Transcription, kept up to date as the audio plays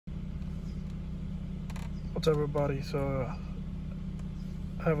What's up, everybody? So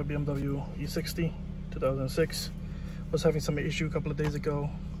I have a BMW E60 2006. Was having some issue a couple of days ago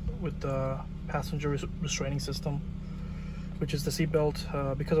with the passenger restraining system, which is the seat belt.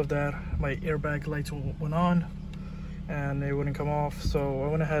 Because of that, my airbag lights went on and they wouldn't come off, so I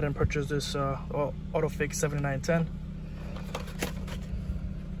went ahead and purchased this Autophix 7910.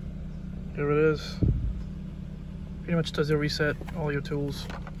 Here it is. Pretty much does a reset all your tools.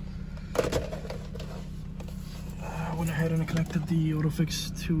 I went ahead and connected the Autophix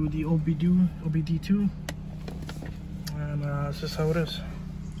to the OBD2, and this is how it is.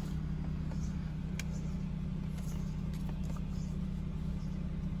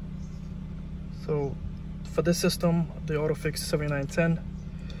 So for this system, the Autophix 7910,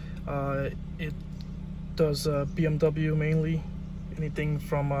 it does BMW mainly, anything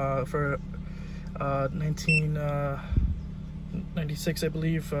from for 1996, I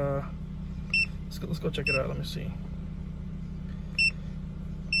believe. Let's go check it out. Let me see.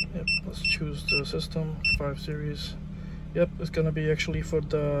 Yep, let's choose the system 5 series. Yep, it's gonna be actually for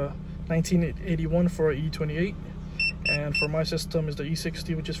the 1981 for E28, and for my system is the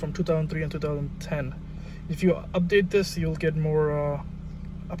E60, which is from 2003 and 2010. If you update this, you'll get more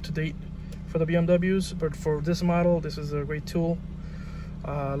up to date for the BMWs, but for this model, this is a great tool.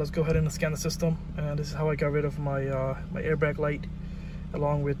 Let's go ahead and scan the system, and this is how I got rid of my my airbag light,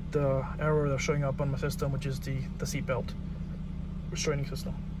 along with the error that's showing up on my system, which is the seat belt restraining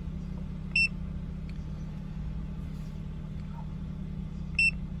system.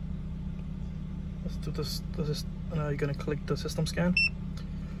 Let's do this. You're gonna click the system scan.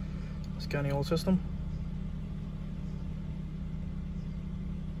 Scanning all system.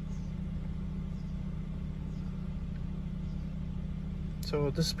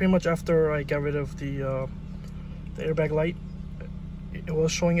 So this is pretty much after I got rid of the airbag light. It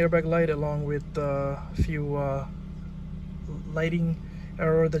was showing airbag light along with a few lighting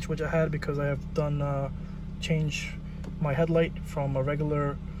error which I had because I have done change my headlight from a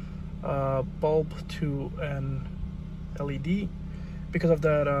regular bulb to an LED. Because of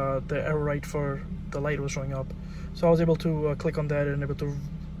that, the error rate for the light was showing up. So I was able to click on that and able to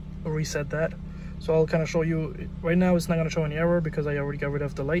reset that. So I'll kind of show you. Right now it's not going to show any error because I already got rid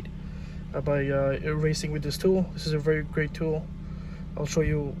of the light by erasing with this tool. This is a very great tool. I'll show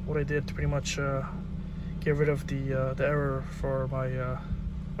you what I did to pretty much get rid of the error for my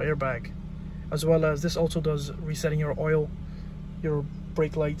my airbag, as well as this also does resetting your oil, your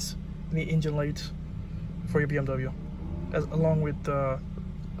brake lights, and the engine lights for your BMW, along with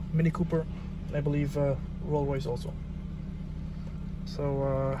Mini Cooper, and I believe Rolls-Royce also.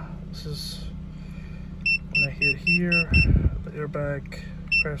 So this is when I hit here, the airbag,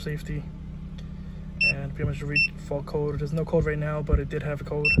 crash safety, and pretty much read default code. There's no code right now, but it did have a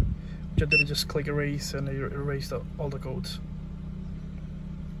code, which I did just click erase, and it erased all the codes.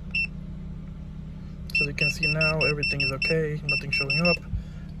 So you can see now everything is okay, nothing showing up,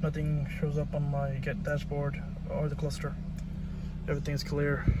 nothing shows up on my dashboard or the cluster. Everything is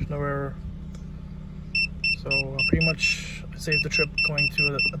clear, no error. So pretty much I saved the trip going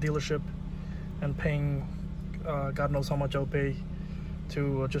to a dealership and paying God knows how much I'll pay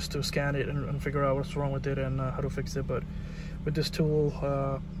to just to scan it and figure out what's wrong with it and how to fix it. But with this tool,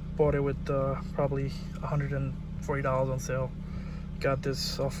 bought it with probably $140 on sale. Got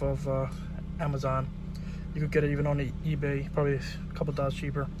this off of Amazon. You could get it even on eBay, probably a couple dollars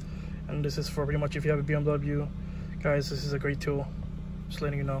cheaper. And this is for pretty much if you have a BMW, guys. This is a great tool. Just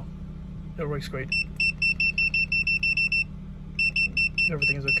letting you know, it works great.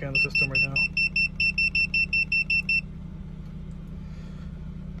 Everything is okay on the system right now.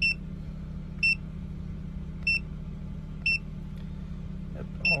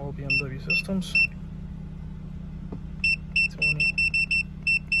 All BMW systems. 20.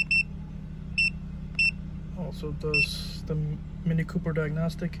 Also does the Mini Cooper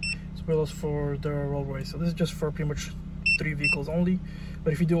diagnostic, as well as for the Rolls-Royce. So this is just for pretty much 3 vehicles only.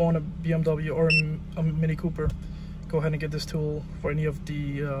 But if you do own a BMW or a Mini Cooper, go ahead and get this tool. For any of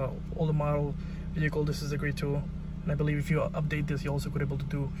the older model vehicle, this is a great tool. And I believe if you update this, you also could be able to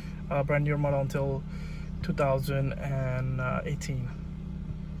do a brand new model until 2018.